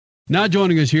Now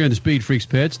joining us here in the Speed Freaks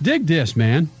pits, dig this,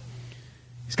 man.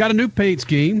 He's got a new paint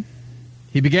scheme.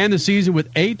 He began the season with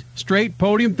 8 straight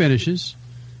podium finishes,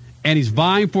 and he's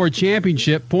vying for a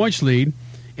championship points lead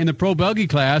in the Pro Buggy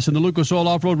class in the Lucas Oil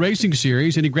Off-Road Racing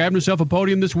Series, and he grabbed himself a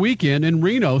podium this weekend in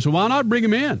Reno, so why not bring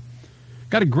him in?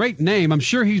 Got a great name. I'm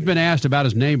sure he's been asked about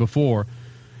his name before,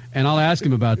 and I'll ask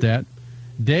him about that.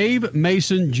 Dave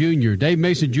Mason Jr. Dave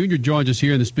Mason Jr. joins us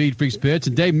here in the Speed Freaks pits,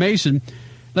 and Dave Mason,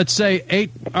 let's say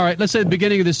the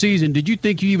beginning of the season, did you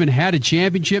think you even had a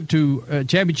championship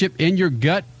in your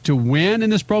gut to win in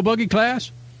this Pro Buggy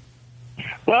class?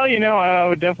 Well, I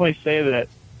would definitely say that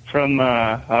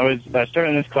I started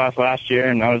in this class last year,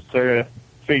 and I was sort of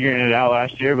figuring it out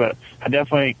last year, but I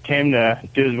definitely came to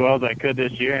do as well as I could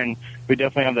this year, and we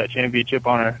definitely have that championship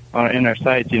in our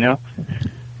sights,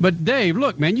 But, Dave,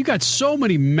 look, man, you got so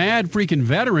many mad freaking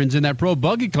veterans in that Pro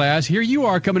Buggy class. Here you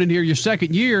are coming in here your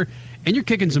second year, and you're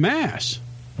kicking some ass.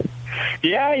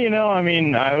 Yeah,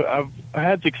 I've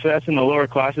had success in the lower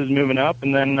classes moving up,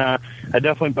 and then I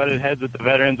definitely butted heads with the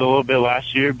veterans a little bit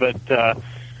last year, but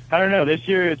I don't know. This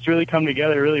year it's really come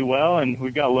together really well, and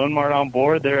we've got Lone Mart on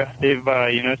board.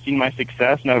 They've seen my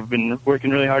success, and I've been working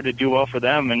really hard to do well for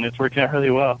them, and it's working out really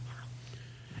well.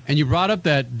 And you brought up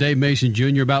that, Dave Mason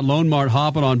Jr., about Lone Mart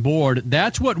hopping on board.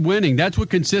 That's what winning, that's what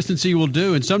consistency will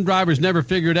do. And some drivers never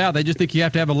figure it out. They just think you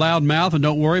have to have a loud mouth and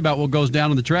don't worry about what goes down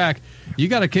on the track. You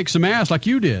got to kick some ass like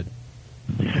you did.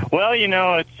 Well,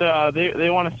 it's they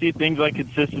want to see things like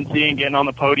consistency and getting on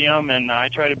the podium, and I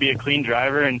try to be a clean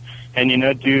driver and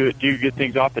do good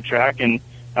things off the track. And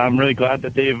I'm really glad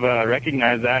that they've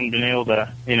recognized that and been able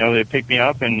to, they pick me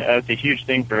up, and that's a huge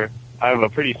thing I have a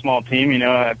pretty small team,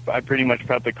 I pretty much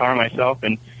prep the car myself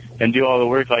and do all the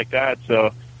work like that.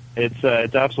 So it's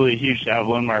absolutely huge to have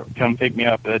Lone Mart come pick me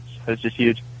up. That's just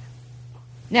huge.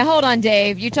 Now, hold on,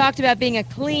 Dave. You talked about being a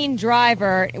clean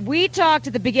driver. We talked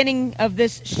at the beginning of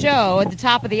this show, at the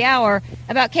top of the hour,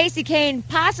 about Casey Kane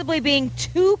possibly being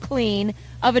too clean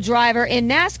of a driver in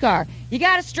NASCAR. You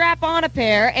got to strap on a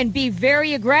pair and be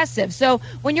very aggressive. So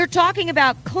when you're talking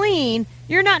about clean,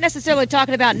 you're not necessarily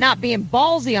talking about not being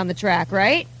ballsy on the track,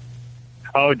 right?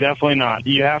 Oh, definitely not.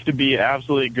 You have to be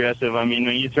absolutely aggressive. I mean,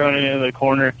 when you throw it into the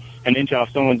corner and inch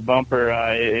off someone's bumper,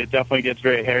 it definitely gets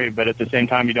very hairy, but at the same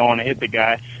time, you don't want to hit the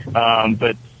guy.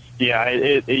 But, yeah,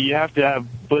 you have to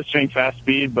have blistering fast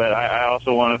speed, but I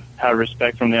also want to have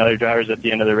respect from the other drivers at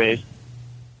the end of the race.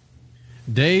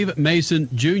 Dave Mason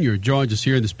Jr. joins us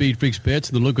here in the Speed Freaks pits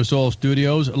in the Lucas Oil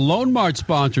Studios. Lone Mart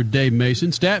sponsor Dave Mason.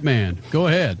 Statman, go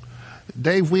ahead.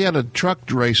 Dave, we had a truck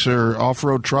racer,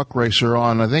 off-road truck racer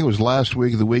on, I think it was last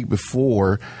week or the week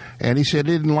before, and he said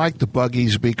he didn't like the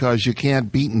buggies because you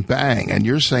can't beat and bang, and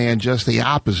you're saying just the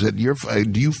opposite.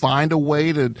 Do you find a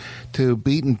way to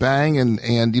beat and bang,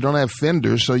 and you don't have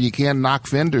fenders, so you can't knock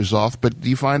fenders off, but do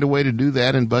you find a way to do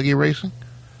that in buggy racing?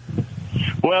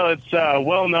 Well, it's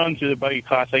well known through the buggy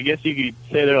class. I guess you could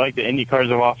say they're like the Indy cars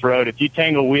of off-road. If you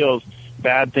tangle wheels,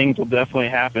 bad things will definitely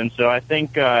happen. So I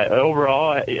think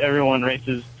overall everyone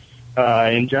races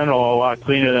in general a lot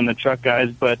cleaner than the truck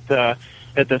guys. But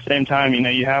at the same time,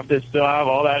 you have to still have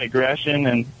all that aggression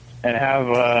and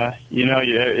have,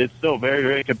 it's still very,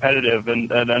 very competitive.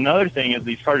 And another thing is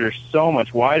these cars are so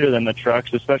much wider than the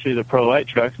trucks, especially the Pro Light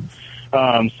trucks.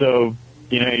 So,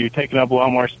 you're taking up a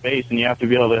lot more space, and you have to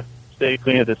be able to stay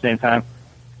clean at the same time.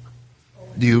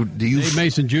 Do you Dave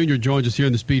Mason Jr. joins us here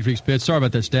in the Speed Freaks pit. Sorry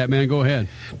about that, stat man. Go ahead.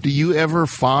 Do you ever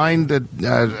find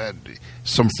that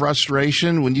some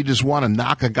frustration when you just want to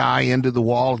knock a guy into the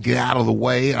wall, get out of the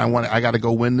way? I got to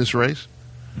go win this race.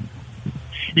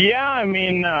 Yeah,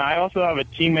 I also have a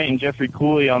teammate in Jeffrey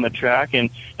Cooley on the track,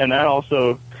 and that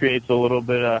also creates a little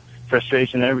bit of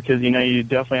frustration there because you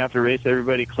definitely have to race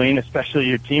everybody clean, especially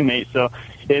your teammates. So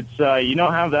it's you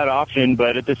don't have that option,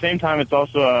 but at the same time, it's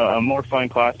also a more fun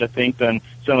class, I think, than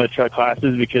some of the truck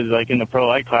classes because, like in the Pro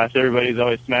Light class, everybody's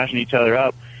always smashing each other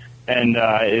up, and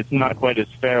it's not quite as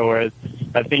fair. Whereas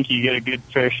I think you get a good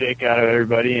fair shake out of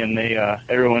everybody, and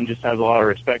everyone just has a lot of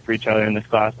respect for each other in this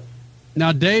class.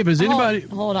 Now, Dave, has anybody?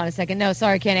 Hold on a second. No,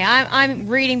 sorry, Kenny. I'm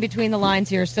reading between the lines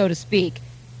here, so to speak.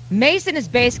 Mason is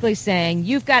basically saying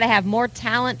you've got to have more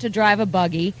talent to drive a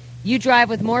buggy. You drive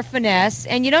with more finesse,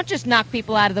 and you don't just knock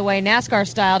people out of the way NASCAR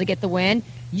style to get the win.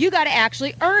 You got to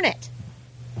actually earn it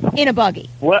in a buggy.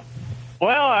 Well,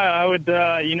 I would,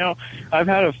 I've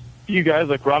had a few guys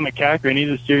like Rob McCacker, he's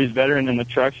a series veteran in the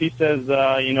trucks. He says,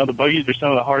 the buggies are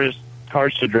some of the hardest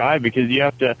cars to drive because you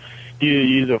have to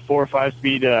use a 4 or 5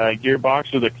 speed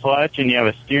gearbox with a clutch, and you have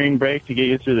a steering brake to get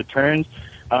you through the turns.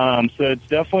 So it's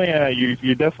definitely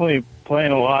you're definitely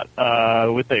playing a lot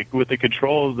with the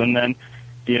controls, and then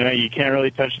you can't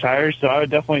really touch tires. So I would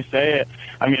definitely say it.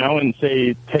 I mean, I wouldn't say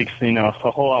it takes, a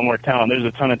whole lot more talent. There's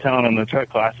a ton of talent in the truck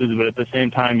classes, but at the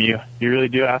same time, you really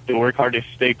do have to work hard to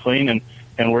stay clean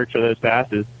and work for those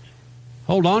passes.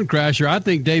 Hold on, Crasher. I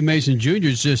think Dave Mason Jr.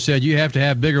 just said you have to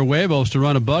have bigger huevos to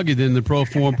run a buggy than the Pro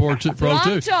 4 and Pro 2. That's what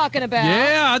I'm talking about.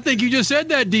 Yeah, I think you just said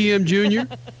that, DM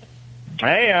Jr.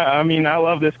 Hey, I mean, I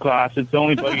love this class. It's the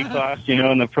only buggy class,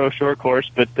 in the Pro Short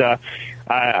course, but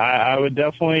I would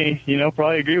definitely,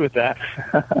 probably agree with that.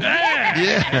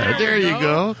 Yeah, there you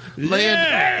go.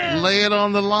 Lay it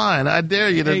on the line. I dare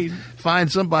you to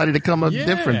find somebody to come up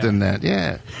different than that.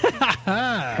 Yeah.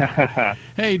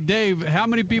 Hey, Dave, how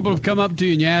many people have come up to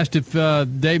you and you asked if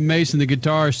Dave Mason, the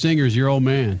guitar singer, is your old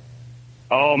man?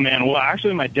 Oh, man. Well,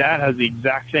 actually, my dad has the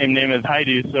exact same name as I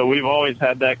do, so we've always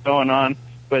had that going on.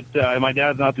 But my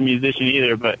dad's not the musician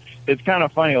either. But it's kind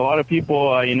of funny. A lot of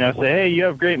people, say, hey, you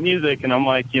have great music. And I'm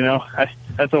like,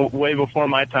 that's way before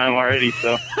my time already.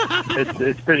 So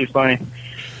it's pretty funny.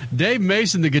 Dave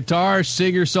Mason, the guitar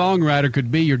singer, songwriter, could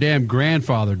be your damn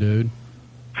grandfather, dude.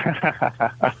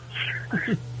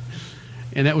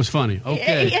 And that was funny.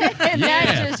 Okay.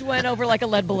 That just went over like a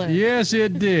lead balloon. Yes,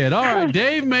 it did. All right,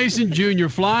 Dave Mason Jr.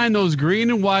 flying those green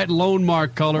and white Lone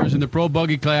Mark colors in the Pro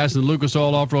Buggy class in the Lucas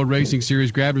Oil Off-Road Racing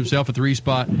Series. Grabbed himself a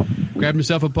 3-spot. Grabbed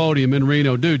himself a podium in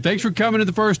Reno. Dude, thanks for coming in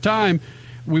the first time.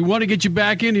 We want to get you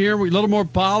back in here. We're a little more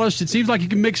polished. It seems like you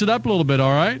can mix it up a little bit,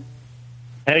 all right?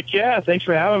 Heck yeah. Thanks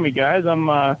for having me, guys. I'm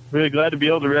really glad to be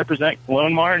able to represent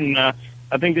Lone Mark, and I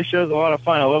think this show's a lot of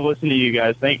fun. I love listening to you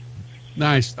guys. Thanks.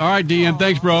 Nice. All right, DM.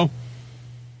 Thanks, bro.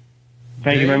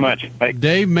 Thank you very much. Bye.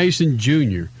 Dave Mason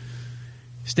Jr.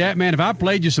 Statman, if I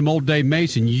played you some old Dave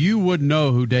Mason, you would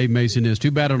know who Dave Mason is. Too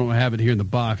bad I don't have it here in the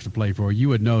box to play for you. You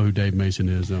would know who Dave Mason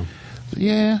is, though.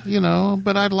 Yeah,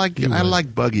 but I like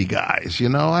buggy guys.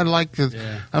 I like to.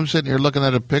 Yeah. I'm sitting here looking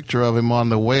at a picture of him on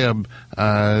the web.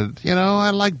 I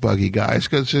like buggy guys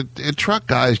because truck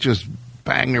guys just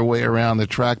bang their way around the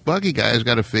track. Buggy guys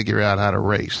got to figure out how to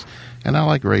race, and I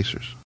like racers.